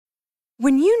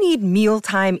When you need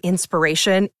mealtime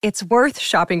inspiration, it's worth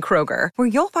shopping Kroger, where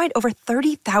you'll find over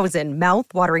 30,000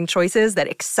 mouth-watering choices that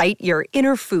excite your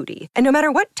inner foodie. And no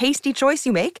matter what tasty choice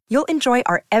you make, you'll enjoy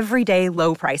our everyday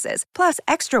low prices, plus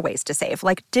extra ways to save,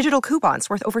 like digital coupons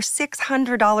worth over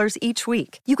 $600 each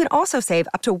week. You can also save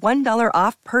up to $1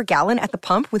 off per gallon at the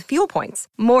pump with fuel points.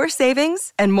 More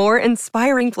savings and more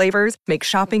inspiring flavors make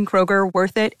shopping Kroger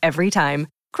worth it every time.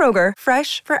 Kroger,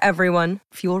 fresh for everyone.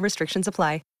 Fuel restrictions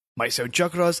apply. My Seven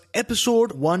Chakras,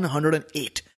 episode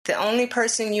 108. The only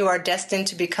person you are destined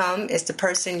to become is the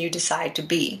person you decide to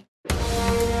be.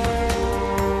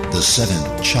 The seven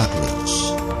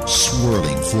chakras,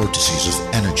 swirling vortices of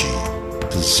energy,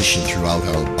 positioned throughout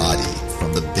our body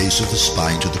from the base of the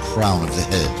spine to the crown of the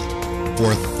head.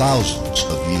 For thousands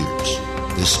of years,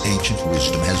 this ancient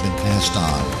wisdom has been passed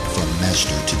on from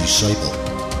master to disciple.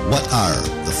 What are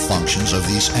the functions of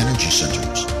these energy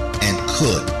centers? And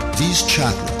could these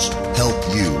chakras help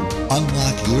you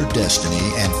unlock your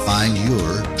destiny and find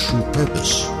your true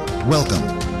purpose?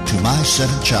 Welcome to My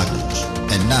Seven Chakras.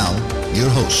 And now, your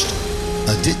host,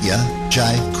 Aditya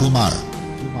Jai Kumar.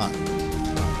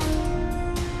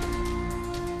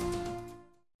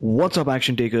 What's up,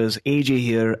 action takers? AJ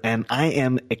here, and I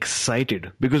am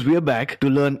excited because we are back to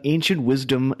learn ancient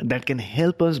wisdom that can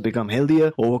help us become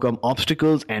healthier, overcome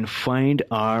obstacles, and find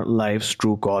our life's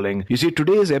true calling. You see,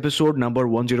 today is episode number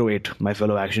 108, my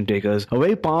fellow action takers, a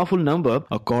very powerful number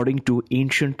according to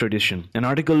ancient tradition. An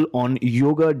article on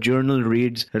Yoga Journal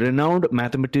reads, renowned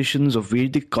mathematicians of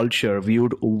Vedic culture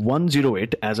viewed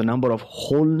 108 as a number of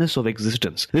wholeness of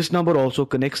existence. This number also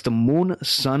connects the moon,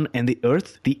 sun, and the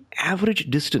earth. The average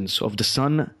distance of the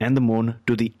sun and the moon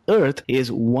to the earth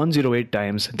is 108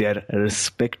 times their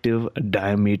respective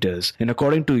diameters. And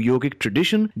according to yogic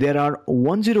tradition, there are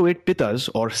 108 pittas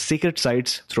or sacred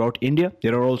sites throughout India.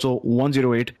 There are also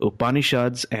 108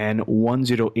 Upanishads and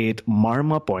 108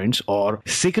 marma points or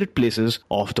sacred places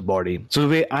of the body. So the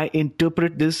way I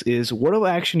interpret this is whatever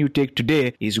action you take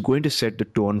today is going to set the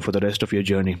tone for the rest of your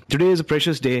journey. Today is a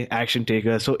precious day, action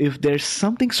taker. So if there's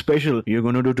something special you're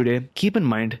going to do today, keep in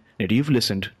mind that you've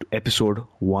listened to episode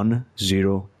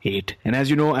 108. And as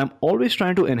you know, I'm always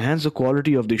trying to enhance the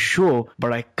quality of the show,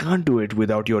 but I can't do it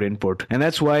without your input. And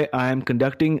that's why I'm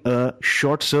conducting a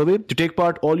short survey. To take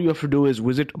part, all you have to do is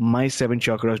visit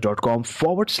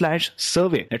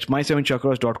my7chakras.com/survey. That's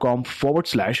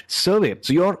my7chakras.com/survey.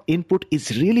 So your input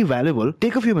is really valuable.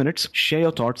 Take a few minutes, share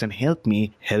your thoughts, and help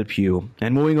me help you.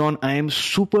 And moving on, I am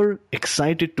super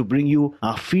excited to bring you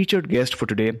our featured guest for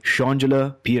today,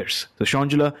 Shaunjula Pierce. So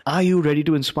Shaunjula, are you ready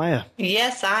to inspire?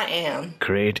 Yes, I am.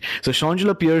 Great. So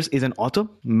Shaunjula Pierce is an author,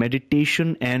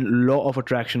 meditation and law of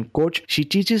attraction coach. She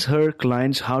teaches her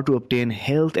clients how to obtain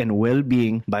health and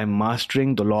well-being by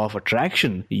mastering the law of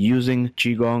attraction using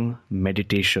Qigong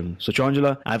meditation. So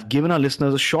Shaunjula, I've given our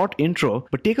listeners a short intro,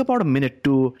 but take about a minute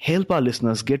to help our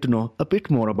listeners get to know a bit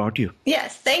more about you.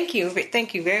 Yes, thank you.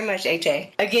 Thank you very much,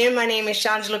 AJ. Again, my name is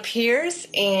Shaunjula Pierce,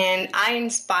 and I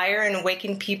inspire and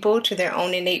awaken people to their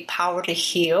own innate power to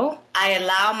heal. I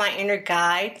allow my inner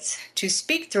guides to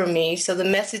speak through me so the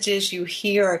messages you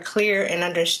hear are clear and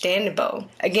understandable.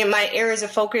 Again, my areas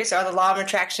of focus are the law of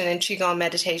attraction and Qigong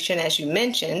meditation, as you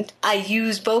mentioned. I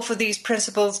use both of these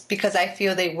principles because I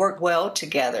feel they work well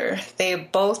together. They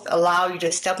both allow you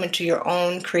to step into your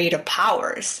own creative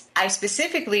powers. I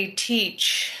specifically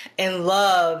teach and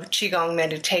love Qigong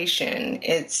meditation.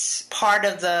 It's part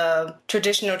of the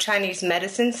traditional Chinese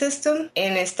medicine system,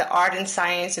 and it's the art and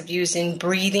science of using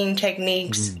breathing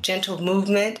techniques, gentle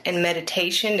movement, and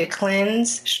meditation to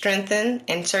cleanse, strengthen,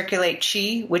 and circulate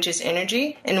qi, which is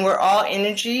energy. And we're all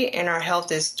energy, and our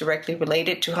health is directly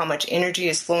related to how much energy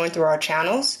is flowing through our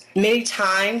channels. Many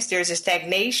times there's a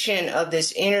stagnation of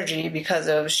this energy because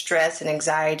of stress and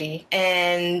anxiety,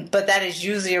 but that is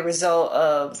usually a result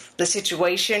of the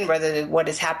situation rather than what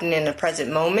is happening in the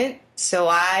present moment. So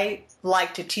I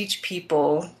like to teach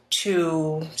people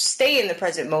to stay in the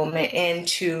present moment and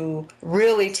to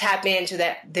really tap into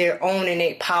their own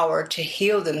innate power to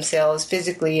heal themselves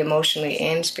physically, emotionally,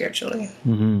 and spiritually.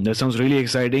 That sounds really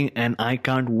exciting, and I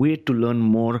can't wait to learn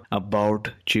more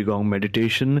about Qigong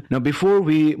meditation. Now, before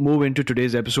we move into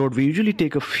today's episode, we usually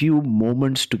take a few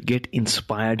moments to get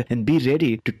inspired and be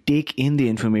ready to take in the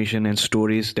information and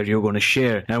stories that you're going to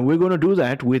share. And we're going to do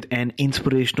that with an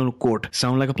inspirational quote.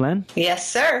 Sound like a plan? Yes,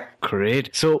 sir.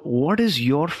 Great. So what is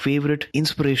your favorite favorite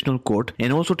inspirational quote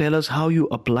and also tell us how you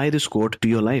apply this quote to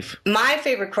your life. My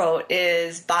favorite quote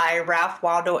is by Ralph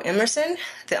Waldo Emerson.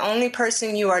 The only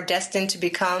person you are destined to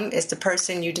become is the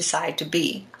person you decide to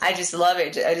be. I just love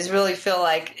it. I just really feel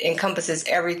like it encompasses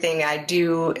everything I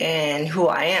do and who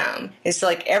I am. It's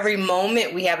like every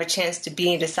moment we have a chance to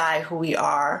be and decide who we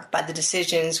are by the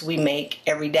decisions we make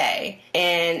every day.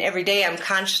 And every day I'm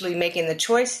consciously making the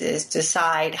choices to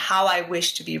decide how I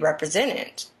wish to be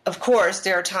represented. Of course,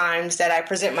 there are times that I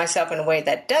present myself in a way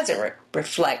that doesn't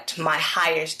reflect my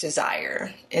highest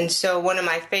desire. And so one of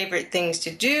my favorite things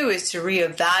to do is to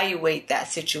reevaluate that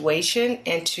situation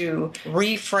and to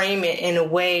reframe it in a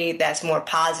way that's more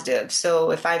positive.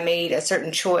 So if I made a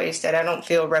certain choice that I don't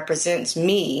feel represents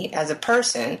me as a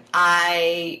person,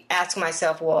 I ask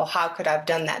myself, well, how could I have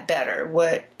done that better?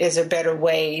 What is a better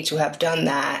way to have done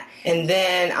that? And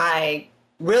then I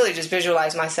really just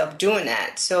visualize myself doing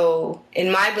that. So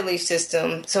in my belief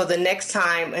system, so the next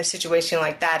time a situation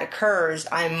like that occurs,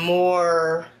 I'm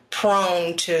more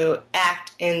prone to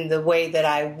act in the way that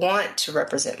I want to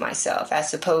represent myself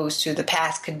as opposed to the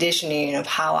past conditioning of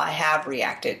how I have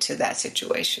reacted to that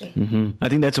situation. Mm-hmm. I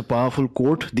think that's a powerful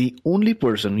quote. The only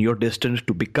person you're destined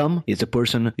to become is the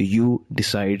person you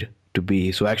decide to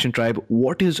be. So Action Tribe,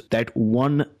 what is that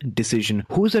one decision?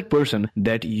 Who is that person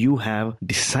that you have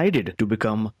decided to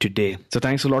become today? So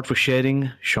thanks a lot for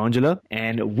sharing, Shangela.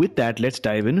 And with that, let's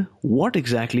dive in. What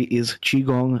exactly is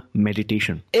Qigong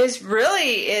meditation?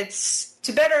 It's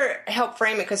to better help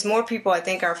frame it, because more people I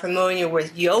think are familiar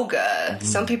with yoga. Mm-hmm.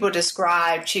 Some people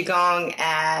describe Qigong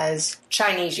as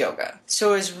Chinese yoga.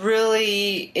 So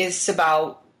it's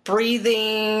about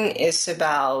breathing, it's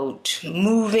about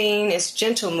moving, it's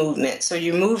gentle movement. So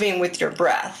you're moving with your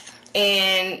breath.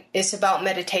 And it's about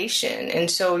meditation.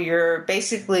 And so you're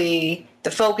basically,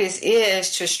 the focus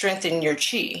is to strengthen your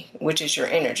qi, which is your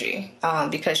energy.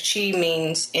 Because qi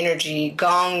means energy.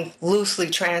 Gong, loosely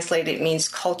translated, means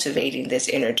cultivating this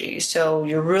energy. So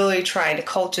you're really trying to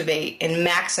cultivate and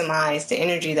maximize the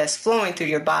energy that's flowing through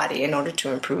your body in order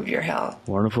to improve your health.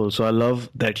 Wonderful. So I love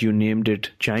that you named it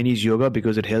Chinese yoga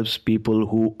because it helps people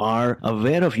who are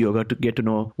aware of yoga to get to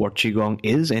know what Qigong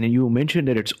is. And you mentioned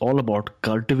that it's all about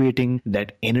cultivating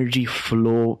that energy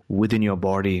flow within your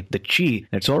body, the qi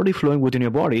that's already flowing within your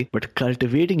body, but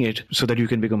cultivating it so that you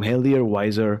can become healthier,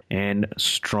 wiser, and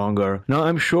stronger. Now,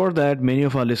 I'm sure that many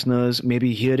of our listeners may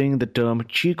be hearing the term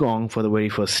Qigong for the very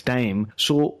first time.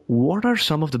 So what are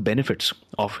some of the benefits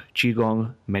of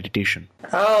Qigong meditation?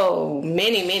 Oh,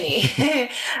 many.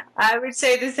 I would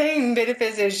say the same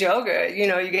benefits as yoga.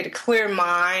 You get a clear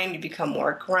mind, you become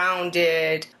more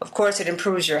grounded. Of course, it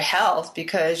improves your health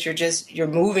because you're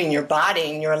moving your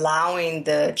body and you're allowing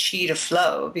the qi to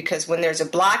flow, because when there's a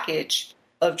blockage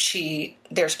of qi,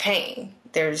 there's pain.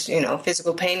 There's,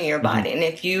 physical pain in your body. Mm-hmm.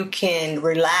 And if you can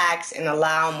relax and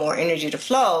allow more energy to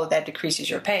flow, that decreases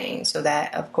your pain. So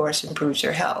that, of course, improves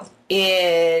your health.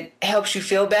 It helps you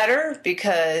feel better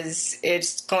because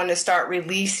it's going to start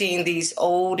releasing these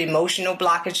old emotional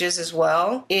blockages as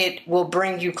well. It will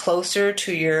bring you closer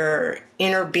to your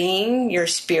inner being, your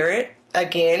spirit.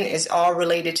 Again, is all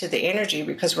related to the energy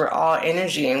because we're all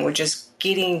energy and we're just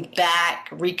getting back,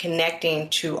 reconnecting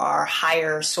to our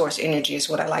higher source energy is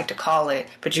what I like to call it.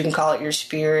 But you can call it your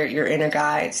spirit, your inner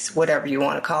guides, whatever you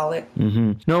want to call it.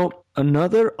 Mm-hmm. Now,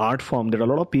 another art form that a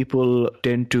lot of people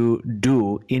tend to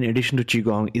do in addition to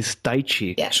Qigong is Tai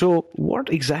Chi. Yeah. So what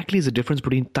exactly is the difference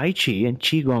between Tai Chi and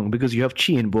Qigong? Because you have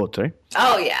Qi in both, right?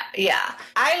 Oh, yeah.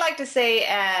 I like to say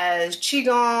as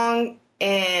Qigong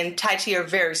and Tai Chi are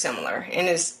very similar,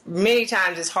 and many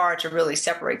times it's hard to really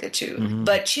separate the two. Mm-hmm.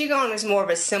 But Qigong is more of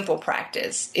a simple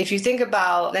practice. If you think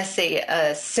about, let's say,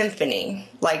 a symphony,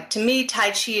 like to me,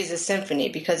 Tai Chi is a symphony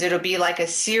because it'll be like a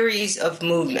series of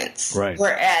movements. Right.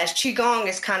 Whereas Qigong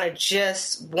is kind of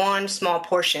just one small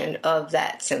portion of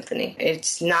that symphony.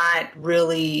 It's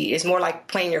more like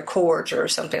playing your chords or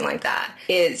something like that.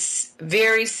 It's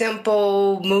very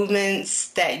simple movements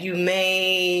that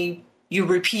you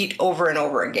repeat over and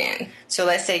over again. So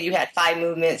let's say you had 5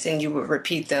 movements and you would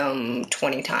repeat them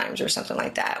 20 times or something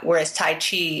like that. Whereas Tai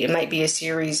Chi, it might be a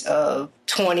series of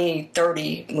 20,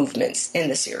 30 movements in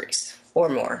the series or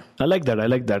more. I like that.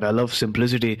 I love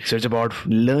simplicity. So it's about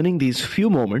learning these few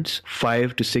moments,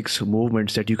 5 to 6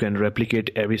 movements that you can replicate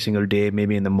every single day,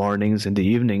 maybe in the mornings, in the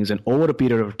evenings, and over a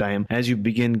period of time, as you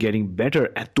begin getting better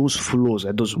at those flows,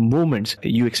 at those movements,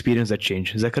 you experience that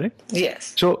change. Is that correct?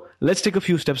 Yes. So let's take a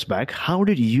few steps back. How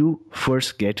did you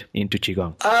first get into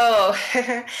Qigong? Oh,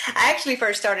 I actually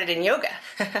first started in yoga.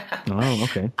 Oh,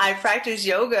 okay. I practiced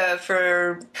yoga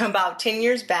for about 10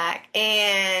 years back,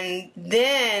 and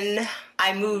then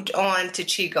I moved on to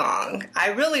Qigong. I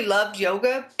really loved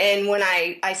yoga. And when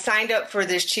I signed up for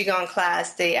this Qigong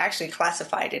class, they actually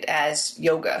classified it as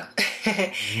yoga.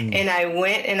 And I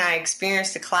went and I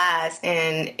experienced the class,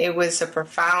 and it was a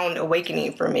profound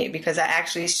awakening for me because I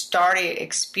actually started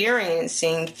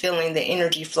feeling the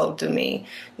energy flow through me,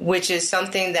 which is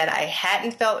something that I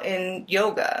hadn't felt in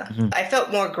yoga. I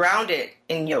felt more grounded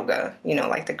in yoga,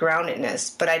 like the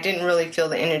groundedness, but I didn't really feel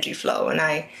the energy flow.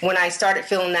 And when I started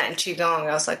feeling that in Qigong,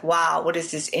 I was like, wow, what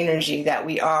is this energy that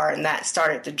we are? And that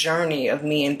started the journey of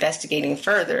me investigating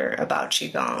further about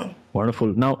Qigong. Wonderful.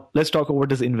 Now, let's talk about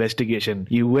this investigation.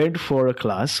 You went for a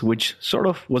class, which sort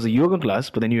of was a yoga class,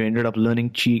 but then you ended up learning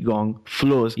Qigong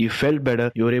flows. You felt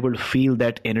better. You were able to feel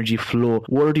that energy flow.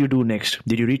 What did you do next?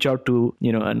 Did you reach out to,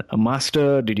 a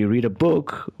master? Did you read a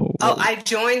book? I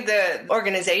joined the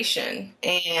organization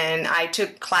and I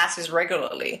took classes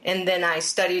regularly. And then I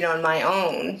studied on my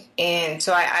own. And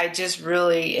so I just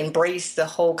really embraced the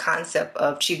whole concept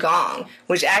of Qigong,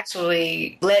 which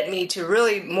actually led me to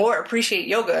really more appreciate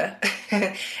yoga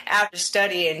after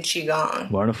studying Qigong.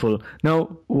 Wonderful.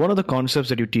 Now, one of the concepts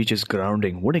that you teach is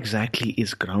grounding. What exactly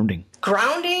is grounding?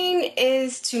 Grounding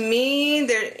is, to me,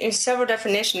 there is several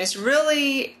definitions. It's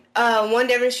really one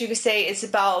definition you could say it's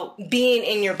about being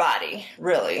in your body,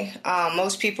 really.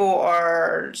 Most people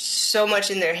are so much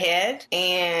in their head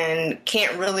and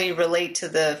can't really relate to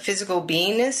the physical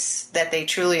beingness that they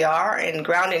truly are. And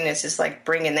groundedness is like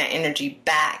bringing that energy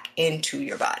back into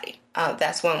your body.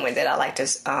 That's one way that I like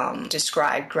to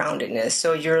describe groundedness.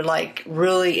 So you're like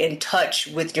really in touch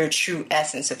with your true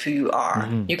essence of who you are.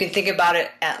 You can think about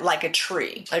it like a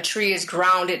tree. A tree is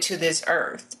grounded to this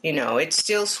earth. It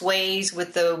still sways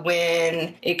with the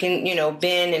wind. It can,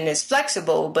 bend and is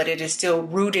flexible, but it is still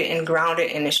rooted and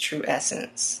grounded in its true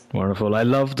essence. Wonderful. I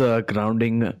love the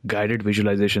grounding guided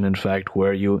visualization, in fact,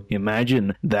 where you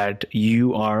imagine that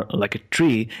you are like a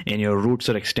tree and your roots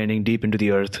are extending deep into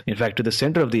the earth. In fact, to the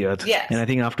center of the earth. Yes. And I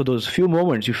think after those few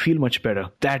moments, you feel much better.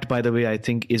 That, by the way, I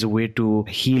think is a way to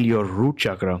heal your root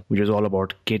chakra, which is all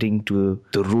about getting to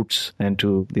the roots and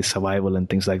to the survival and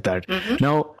things like that.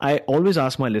 Now, I always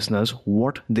ask my listeners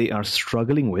what they are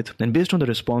struggling with. And based on the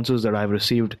responses that I've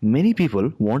received, many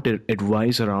people wanted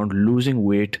advice around losing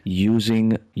weight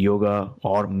using yoga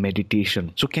or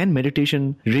meditation. So can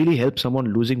meditation really help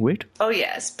someone losing weight? Oh,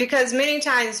 yes. Because many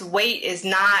times weight is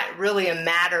not really a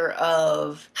matter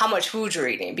of how much food you're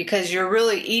eating, because you're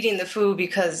really eating the food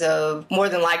because of more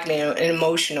than likely an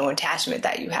emotional attachment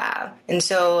that you have. And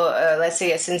so let's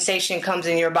say a sensation comes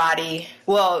in your body.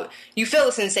 Well, you feel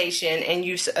a sensation and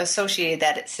you associate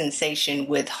that sensation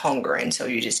with hunger. And so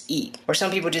you just eat. Or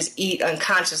some people just eat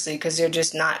unconsciously because they're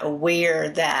just not aware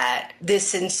that this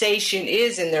sensation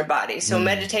is in their body. So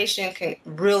meditation can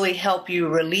really help you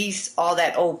release all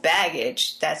that old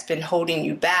baggage that's been holding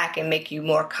you back and make you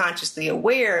more consciously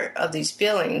aware of these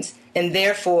feelings, and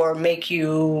therefore make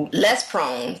you less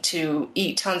prone to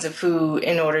eat tons of food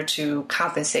in order to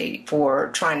compensate for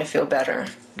trying to feel better.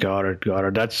 Got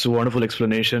it. That's a wonderful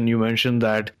explanation. You mentioned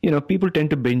that, people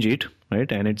tend to binge eat,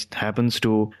 right? And it happens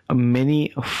to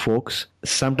many folks.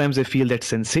 Sometimes they feel that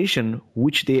sensation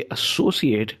which they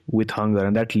associate with hunger,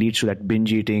 and that leads to that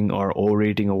binge eating or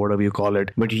overeating or whatever you call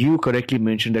it. But you correctly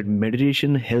mentioned that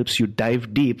meditation helps you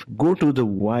dive deep, go to the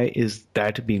why is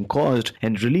that being caused,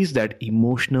 and release that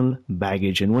emotional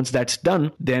baggage. And once that's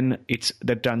done, then it's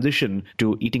the transition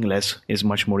to eating less is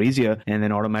much more easier, and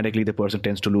then automatically the person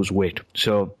tends to lose weight.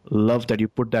 So love that you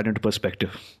put that into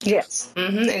perspective. Yes.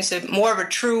 It's more of a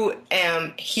true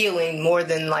healing more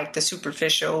than like the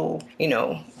superficial,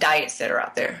 diets that are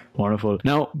out there. Wonderful.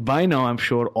 Now, by now, I'm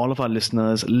sure all of our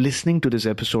listeners listening to this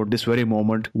episode, this very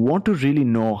moment, want to really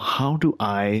know, how do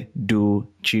I do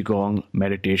Qigong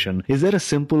meditation? Is there a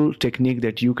simple technique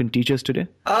that you can teach us today?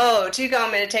 Oh,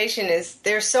 Qigong meditation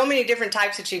there's so many different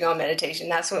types of Qigong meditation.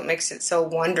 That's what makes it so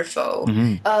wonderful.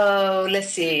 Oh, let's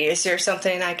see. Is there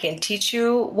something I can teach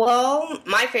you? Well,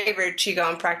 my favorite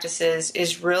Qigong practices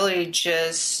is really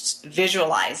just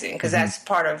visualizing, because that's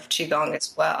part of Qigong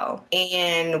as well.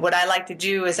 And what I like to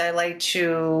do is I like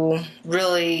to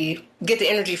really get the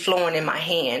energy flowing in my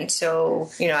hand. So,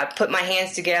 I put my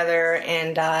hands together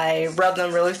and I rub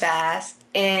them really fast.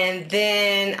 And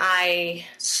then I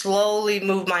slowly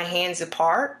move my hands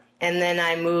apart. And then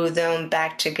I move them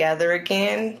back together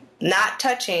again. Not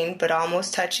touching, but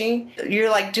almost touching. You're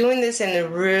like doing this in a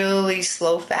really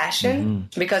slow fashion,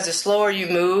 because the slower you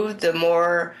move, the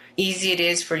more easy it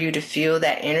is for you to feel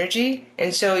that energy.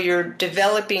 And so you're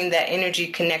developing that energy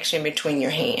connection between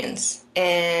your hands.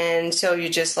 And so you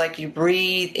just you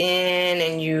breathe in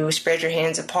and you spread your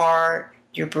hands apart.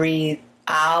 You breathe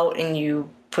out and you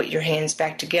put your hands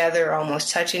back together,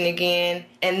 almost touching again.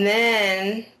 And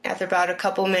then after about a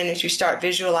couple minutes, you start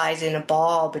visualizing a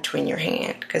ball between your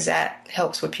hand, because that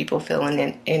helps with people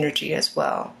feeling energy as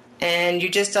well. And you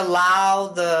just allow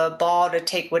the ball to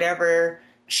take whatever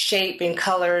shape and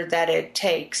color that it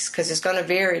takes, because it's going to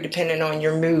vary depending on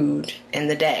your mood in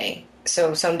the day.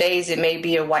 So some days it may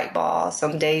be a white ball,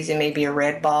 some days it may be a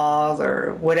red ball,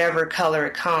 or whatever color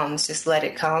it comes, just let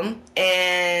it come.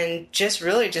 And just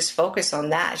really just focus on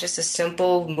that. Just a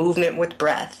simple movement with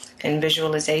breath and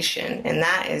visualization. And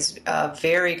that is a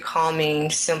very calming,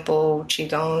 simple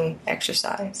Qigong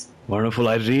exercise. Wonderful.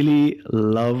 I really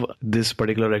love this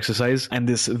particular exercise and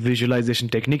this visualization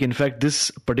technique. In fact,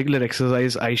 this particular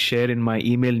exercise I share in my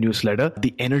email newsletter,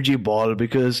 the energy ball,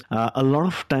 because a lot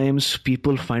of times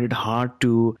people find it hard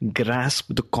to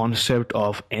grasp the concept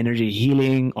of energy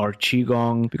healing or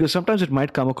Qigong, because sometimes it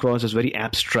might come across as very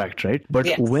abstract, right? But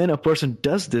yes, when a person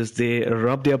does this, they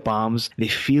rub their palms, they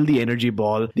feel the energy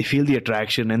ball, they feel the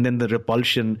attraction and then the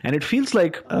repulsion. And it feels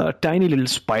like tiny little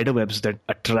spider webs that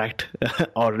attract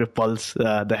or repulse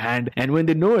the hand. And when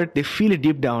they know it, they feel it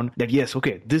deep down that, yes,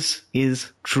 okay, this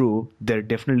is true. There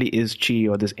definitely is chi,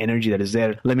 or this energy that is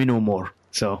there. Let me know more.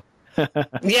 So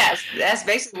yes, that's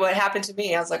basically what happened to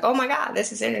me. I was like, oh my God,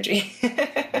 this is energy.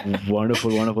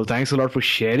 Wonderful, wonderful. Thanks a lot for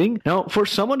sharing. Now, for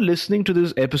someone listening to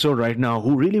this episode right now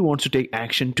who really wants to take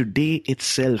action today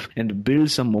itself and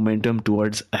build some momentum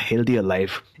towards a healthier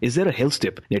life, is there a health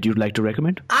tip that you'd like to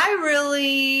recommend? I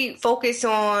really focus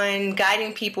on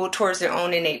guiding people towards their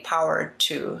own innate power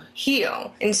to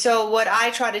heal. And so what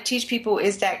I try to teach people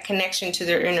is that connection to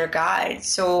their inner guides.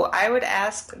 So I would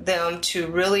ask them to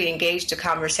really engage the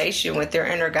conversation with their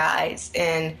inner guides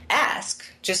and ask,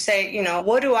 just say,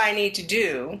 what do I need to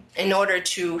do in order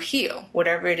to heal,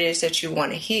 whatever it is that you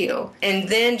want to heal? And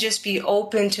then just be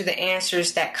open to the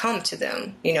answers that come to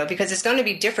them, because it's going to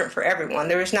be different for everyone.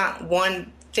 There is not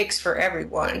one fix for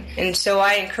everyone. And so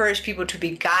I encourage people to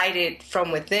be guided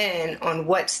from within on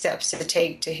what steps to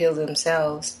take to heal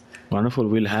themselves. Wonderful.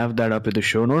 We'll have that up in the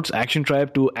show notes. Action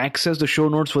Tribe, to access the show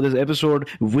notes for this episode,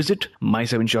 visit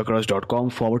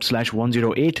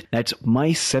my7chakras.com/108. That's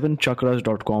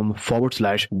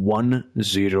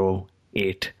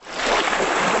my7chakras.com/108.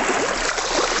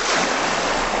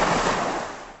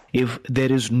 If there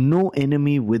is no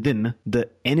enemy within, the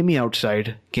enemy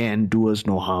outside can do us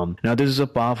no harm. Now, this is a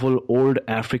powerful old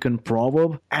African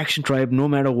proverb. Action Tribe, no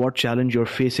matter what challenge you're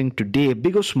facing today,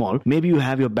 big or small, maybe you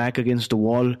have your back against the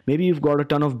wall, maybe you've got a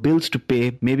ton of bills to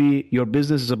pay, maybe your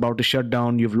business is about to shut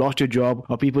down, you've lost your job,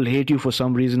 or people hate you for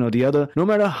some reason or the other. No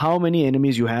matter how many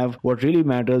enemies you have, what really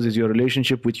matters is your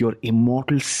relationship with your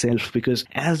immortal self, because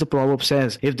as the proverb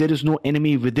says, if there is no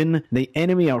enemy within, the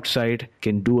enemy outside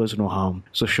can do us no harm.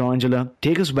 So Angela,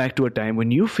 take us back to a time when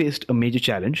you faced a major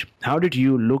challenge. How did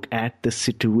you look at the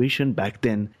situation back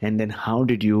then, and then how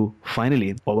did you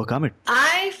finally overcome it?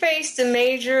 I faced a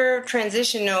major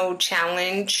transitional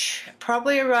challenge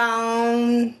probably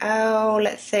around,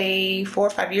 let's say 4 or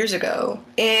 5 years ago.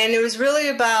 And it was really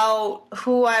about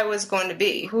who I was going to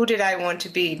be. Who did I want to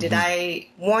be? Did I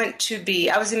want to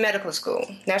be, I was in medical school,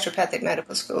 naturopathic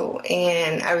medical school,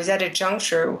 and I was at a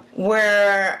juncture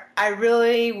where I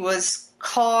really was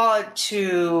called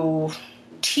to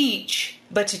teach,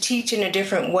 but to teach in a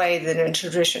different way than a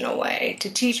traditional way. To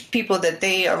teach people that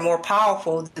they are more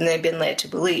powerful than they've been led to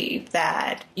believe,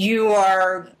 that you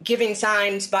are giving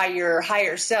signs by your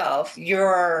higher self,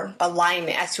 your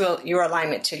alignment, as to your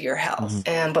alignment to your health.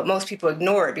 But most people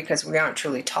ignore it because we aren't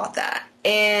truly taught that.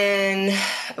 And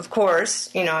of course,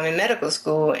 I'm in medical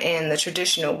school, and the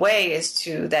traditional way is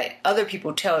that other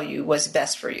people tell you what's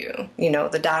best for you.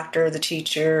 The doctor, the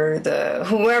teacher,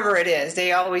 whoever it is,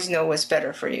 they always know what's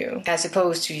better for you, as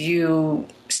opposed to you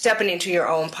stepping into your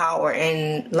own power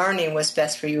and learning what's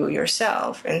best for you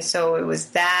yourself. And so it was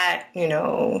that,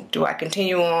 do I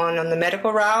continue on the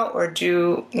medical route, or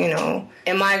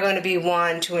am I going to be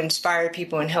one to inspire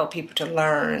people and help people to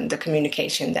learn the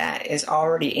communication that is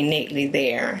already innately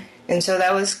there? And so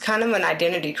that was kind of an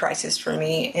identity crisis for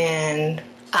me. And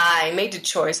I made the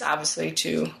choice, obviously,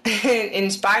 to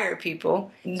inspire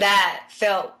people.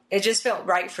 It just felt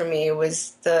right for me. It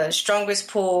was the strongest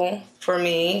pull for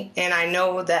me. And I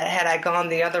know that had I gone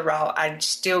the other route, I'd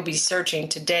still be searching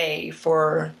today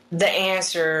for the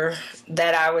answer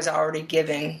that I was already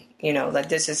given, that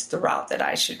this is the route that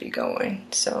I should be going.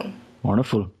 So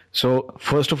wonderful. So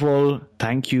first of all,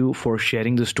 thank you for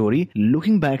sharing the story.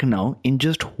 Looking back now, in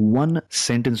just one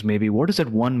sentence maybe, what is that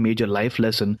one major life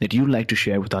lesson that you'd like to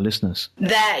share with our listeners?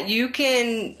 That you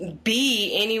can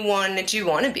be anyone that you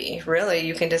want to be, really.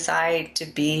 You can decide to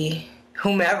be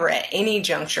whomever at any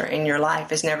juncture in your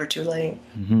life. It's never too late.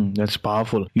 That's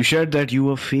powerful. You shared that you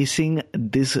were facing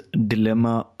this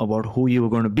dilemma about who you were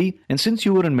going to be. And since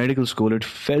you were in medical school, it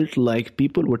felt like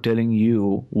people were telling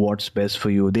you what's best for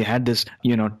you. They had this,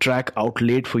 track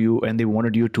outlaid for you and they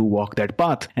wanted you to walk that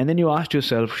path. And then you asked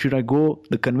yourself, should I go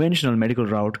the conventional medical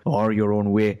route or your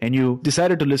own way? And you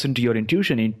decided to listen to your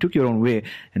intuition and took your own way.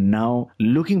 And now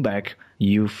looking back,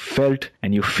 you felt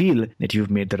and you feel that you've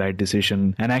made the right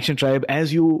decision. And Action Tribe,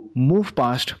 as you move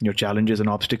past your challenges and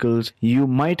obstacles, you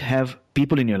might have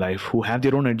people in your life who have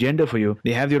their own agenda for you.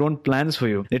 They have their own plans for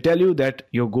you. They tell you that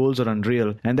your goals are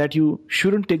unreal and that you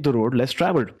shouldn't take the road less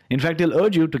traveled. In fact, they'll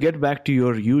urge you to get back to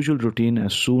your usual routine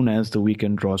as soon as the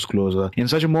weekend draws closer. In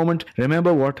such a moment,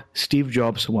 remember what Steve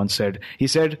Jobs once said. He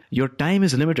said, your time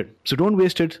is limited, so don't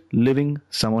waste it living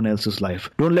someone else's life.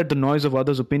 Don't let the noise of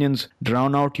others' opinions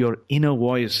drown out your inner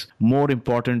voice. More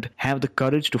important, have the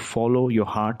courage to follow your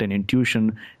heart and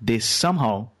intuition. They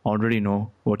somehow already know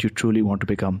what you truly want to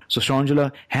become. So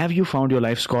Shangela, have you found your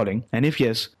life's calling? And if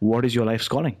yes, what is your life's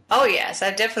calling? Oh yes,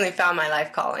 I've definitely found my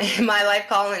life calling. My life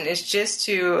calling is just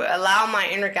to allow my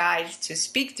inner guides to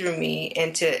speak through me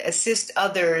and to assist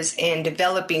others in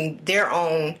developing their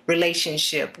own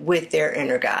relationship with their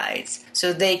inner guides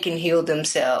so they can heal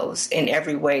themselves in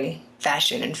every way,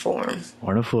 fashion, and form.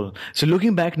 Wonderful. So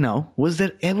looking back now, was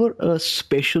there ever a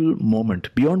special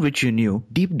moment beyond which you knew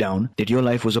deep down that your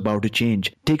life was about to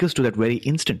change? Take us to that very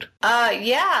instant.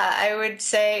 Yeah, I would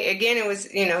say, again, it was,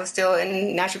 still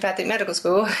in naturopathic medical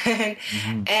school. And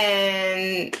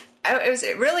it was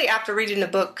really after reading the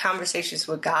book Conversations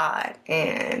with God,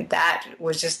 and that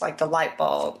was just like the light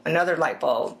bulb, another light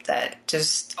bulb that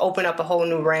just opened up a whole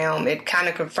new realm. It kind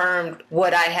of confirmed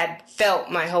what I had felt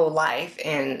my whole life,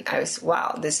 and I was,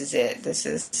 wow, this is it. This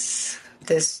is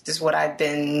what I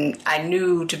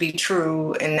knew to be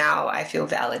true, and now I feel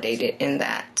validated in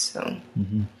that. So.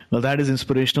 Well, that is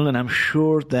inspirational, and I'm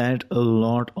sure that a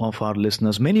lot of our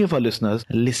listeners, many of our listeners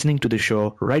listening to the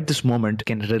show right this moment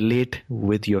can relate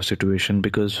with your situation,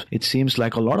 because it seems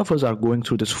like a lot of us are going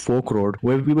through this fork road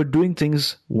where we were doing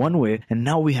things one way and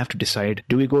now we have to decide,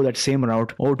 do we go that same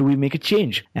route or do we make a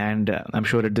change? And I'm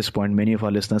sure at this point, many of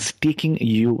our listeners taking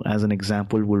you as an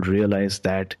example will realize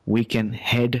that we can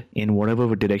head in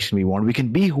whatever direction we want. We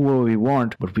can be whoever we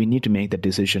want, but we need to make that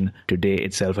decision today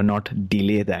itself and not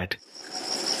delay that.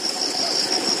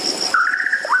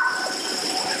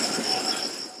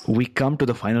 We come to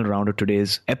the final round of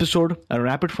today's episode, a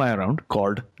rapid fire round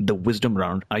called the Wisdom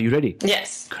Round. Are you ready?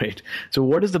 Yes. Great. So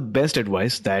what is the best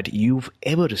advice that you've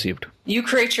ever received? You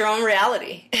create your own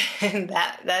reality. And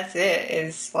that's it.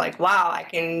 It's like, wow, I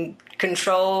can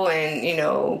control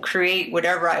and, create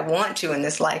whatever I want to in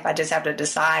this life. I just have to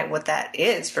decide what that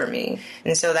is for me.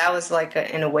 And so that was like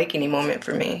an awakening moment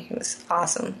for me. It was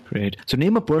awesome. Great. So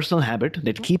name a personal habit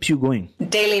that keeps you going.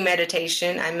 Daily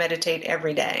meditation. I meditate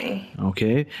every day.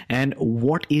 Okay. And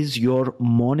what is your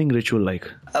morning ritual like?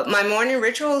 My morning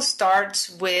ritual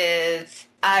starts with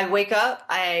I wake up,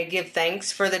 I give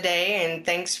thanks for the day and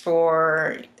thanks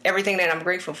for everything that I'm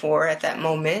grateful for at that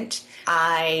moment.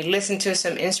 I listen to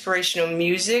some inspirational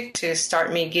music to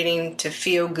start me getting to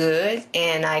feel good,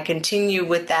 and I continue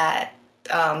with that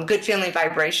good feeling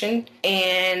vibration,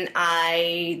 and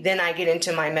then I get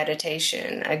into my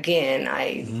meditation again.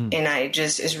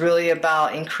 It's really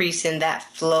about increasing that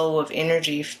flow of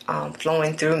energy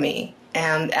flowing through me.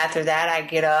 And after that, I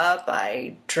get up,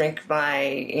 I drink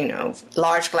my,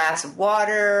 large glass of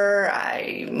water,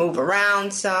 I move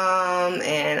around some,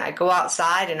 and I go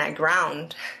outside and I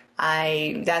ground.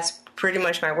 That's pretty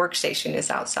much my workstation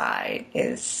is outside.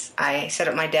 I set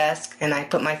up my desk and I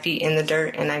put my feet in the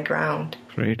dirt and I ground.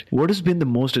 Great. What has been the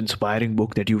most inspiring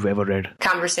book that you've ever read?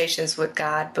 Conversations with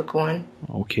God, book 1.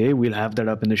 Okay, we'll have that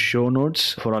up in the show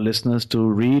notes for our listeners to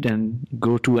read and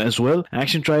go to as well.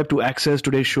 Action Tribe, to access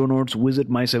today's show notes, visit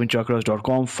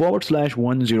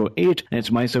my7chakras.com/108. And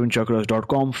it's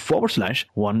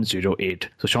my7chakras.com/108.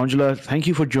 So Shangela, thank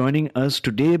you for joining us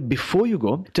today. Before you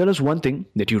go, tell us one thing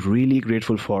that you're really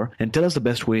grateful for and tell us the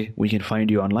best way we can find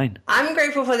you online. I'm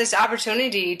grateful for this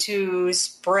opportunity to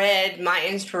spread my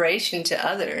inspiration to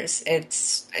others.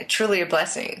 It's truly a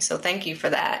blessing. So thank you for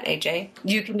that, AJ.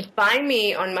 You can find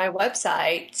me on my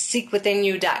website,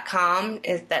 seekwithinyou.com.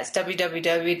 That's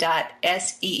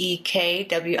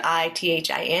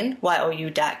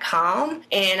www.seekwithinyou.com.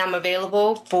 And I'm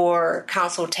available for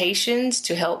consultations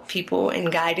to help people in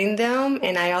guiding them.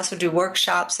 And I also do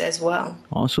workshops as well.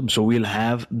 Awesome. So we'll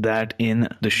have that in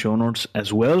the show notes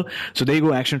as well. So there you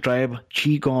go, Action Tribe,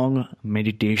 Qigong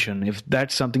meditation. If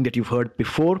that's something that you've heard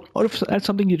before, or if that's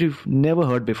something you've never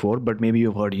heard before, but maybe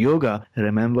you've heard yoga,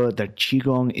 remember that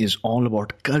Qigong is all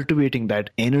about cultivating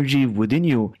that energy within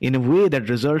you in a way that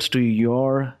results to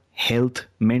your health,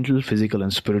 mental, physical,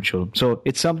 and spiritual. So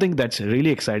it's something that's really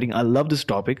exciting. I love this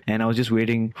topic, and I was just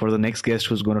waiting for the next guest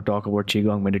who's going to talk about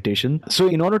Qigong meditation. So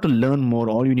in order to learn more,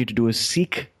 all you need to do is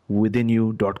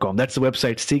seekwithinyou.com. That's the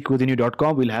website,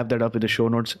 seekwithinyou.com. We'll have that up in the show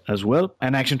notes as well.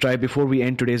 An action try before we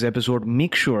end today's episode.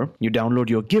 Make sure you download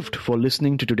your gift for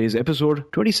listening to today's episode.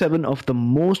 27 of the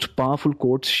most powerful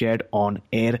quotes shared on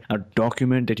air, a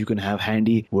document that you can have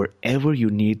handy wherever you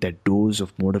need that dose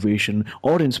of motivation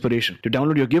or inspiration. To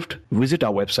download your gift, visit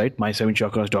our website,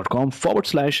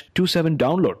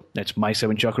 my7chakras.com/27download. That's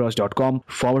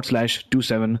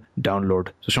my7chakras.com/27download.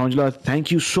 So Shanjula,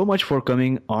 thank you so much for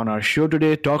coming on our show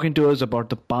today, talking to us about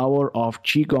the power of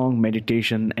Qigong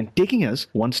meditation and taking us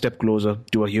one step closer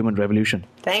to a human revolution.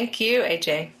 Thank you,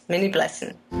 AJ. Many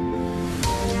blessings.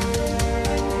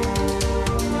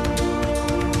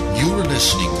 You are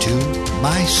listening to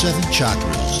My 7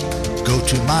 Chakras. Go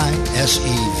to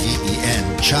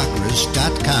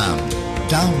mysevenchakras.com.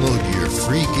 Download your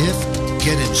free gift,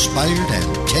 get inspired,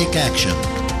 and take action.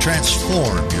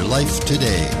 Transform your life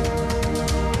today.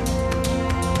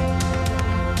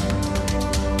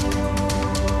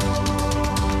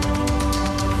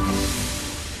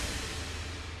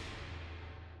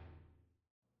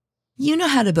 You know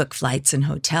how to book flights and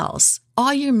hotels.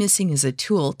 All you're missing is a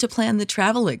tool to plan the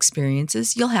travel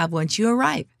experiences you'll have once you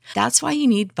arrive. That's why you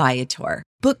need Viator.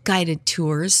 Book guided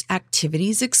tours,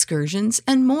 activities, excursions,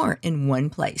 and more in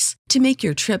one place to make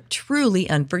your trip truly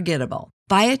unforgettable.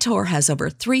 Viator has over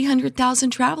 300,000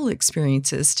 travel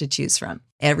experiences to choose from.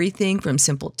 Everything from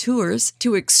simple tours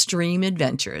to extreme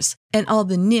adventures and all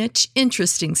the niche,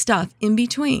 interesting stuff in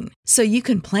between. So you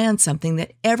can plan something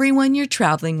that everyone you're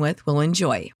traveling with will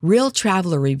enjoy. Real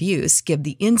traveler reviews give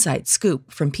the inside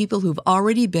scoop from people who've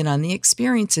already been on the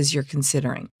experiences you're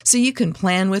considering. So you can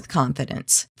plan with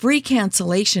confidence. Free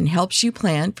cancellation helps you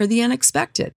plan for the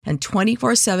unexpected. And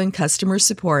 24/7 customer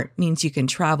support means you can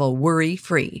travel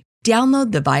worry-free.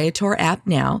 Download the Viator app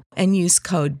now and use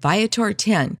code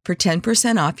Viator10 for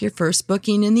 10% off your first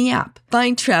booking in the app.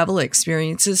 Find travel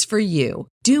experiences for you.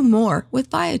 Do more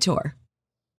with Viator.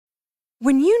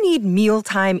 When you need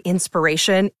mealtime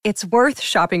inspiration, it's worth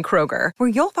shopping Kroger, where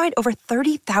you'll find over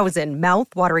 30,000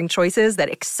 mouth-watering choices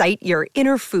that excite your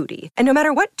inner foodie. And no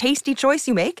matter what tasty choice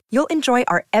you make, you'll enjoy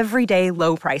our everyday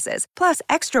low prices, plus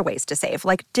extra ways to save,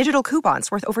 like digital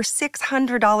coupons worth over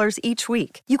 $600 each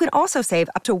week. You can also save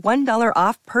up to $1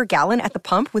 off per gallon at the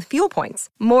pump with fuel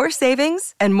points. More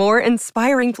savings and more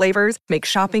inspiring flavors make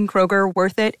shopping Kroger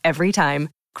worth it every time.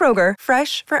 Kroger,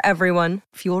 fresh for everyone.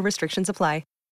 Fuel restrictions apply.